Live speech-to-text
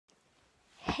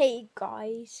Hey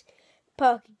guys,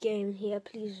 Perky Game here.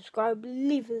 Please subscribe,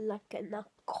 leave a like and a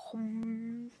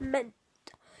comment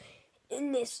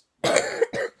in this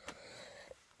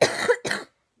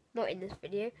not in this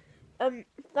video.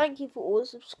 Thank you for all the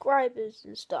subscribers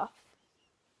and stuff.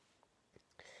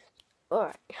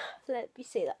 Alright, let me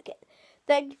say that again.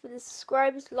 Thank you for the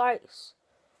subscribers, likes,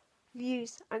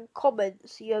 views and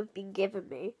comments you have been giving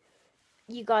me.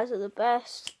 You guys are the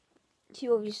best.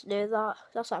 You obviously know that.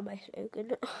 That's like my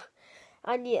slogan.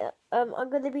 And yeah, I'm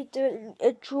going to be doing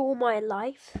a Draw My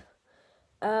Life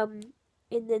in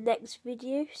the next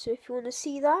video. So if you want to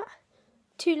see that,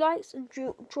 2 likes and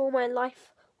Draw My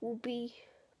Life will be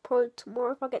probably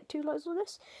tomorrow if I get 2 likes on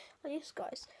this. And yes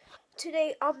guys,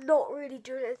 today I'm not really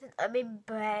doing anything. I'm in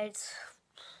bed.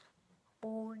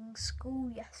 Boring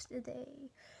school yesterday.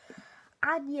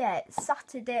 And yeah, it's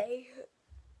Saturday.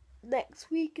 Next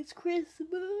week is Christmas.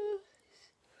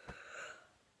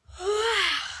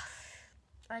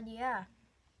 And yeah,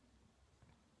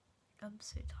 I'm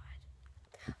so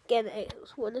tired. Again, it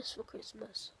was one this for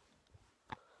Christmas.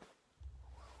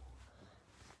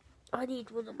 I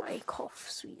need one of my cough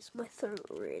sweets. My throat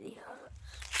really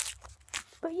hurts.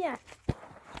 But yeah,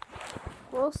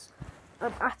 whilst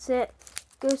I'm at it,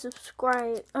 go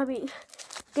subscribe.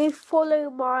 Go follow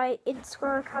my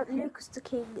Instagram account,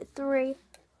 lucassgrekt3.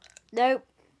 No,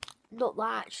 not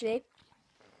that actually.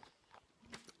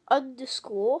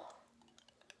 _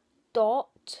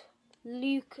 dot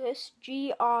Lucas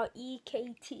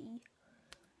GREKT,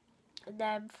 and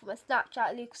then for my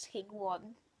Snapchat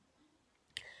lucassking1.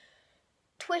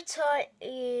 Twitter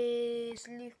is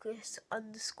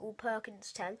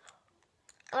Lucas_Perkins10.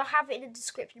 I'll have it in the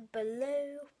description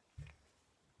below.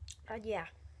 And yeah,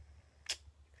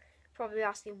 probably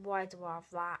asking why do I have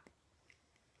that.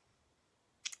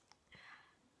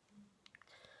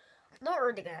 I'm not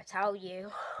really gonna tell you.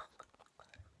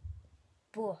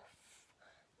 Buff.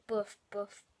 Buff,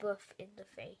 buff, buff in the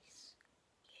face.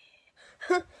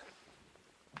 Yeah.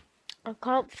 I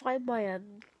can't find my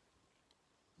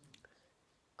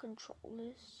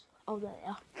controllers. Oh, there they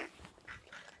are.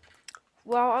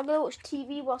 Well, I'm gonna watch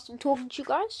TV whilst I'm talking to you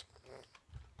guys.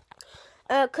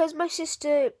 Cause my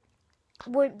sister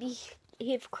won't be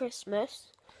here for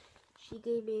Christmas. She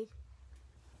gave me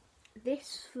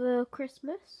this for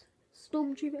Christmas.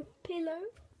 Stormtrooper pillow.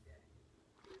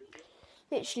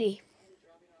 Literally.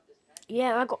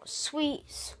 Yeah, I got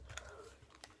sweets.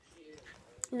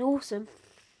 It's awesome.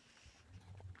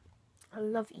 I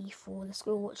love E4. Let's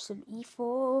go watch some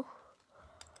E4.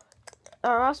 Alright,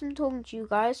 whilst I'm talking to you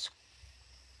guys.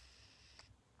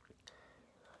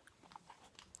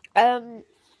 If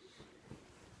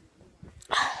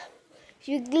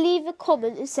you leave a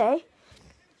comment and say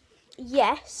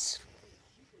yes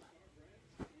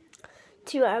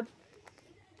to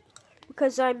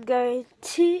because I'm going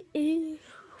to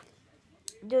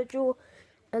draw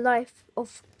a life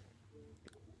of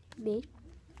me.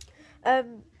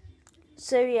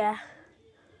 So yeah,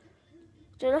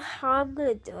 don't know how I'm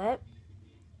gonna do it.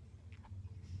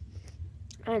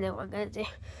 I know what I'm gonna do.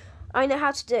 I know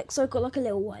how to do it because I've got like a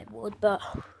little whiteboard, but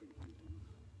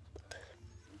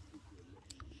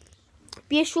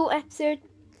be a short episode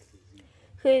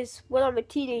because when I'm a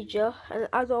teenager and an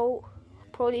adult, I'll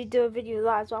probably do a video of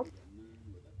that as well.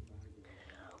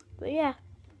 But yeah,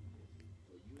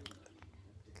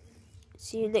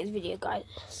 see you in the next video,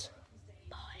 guys.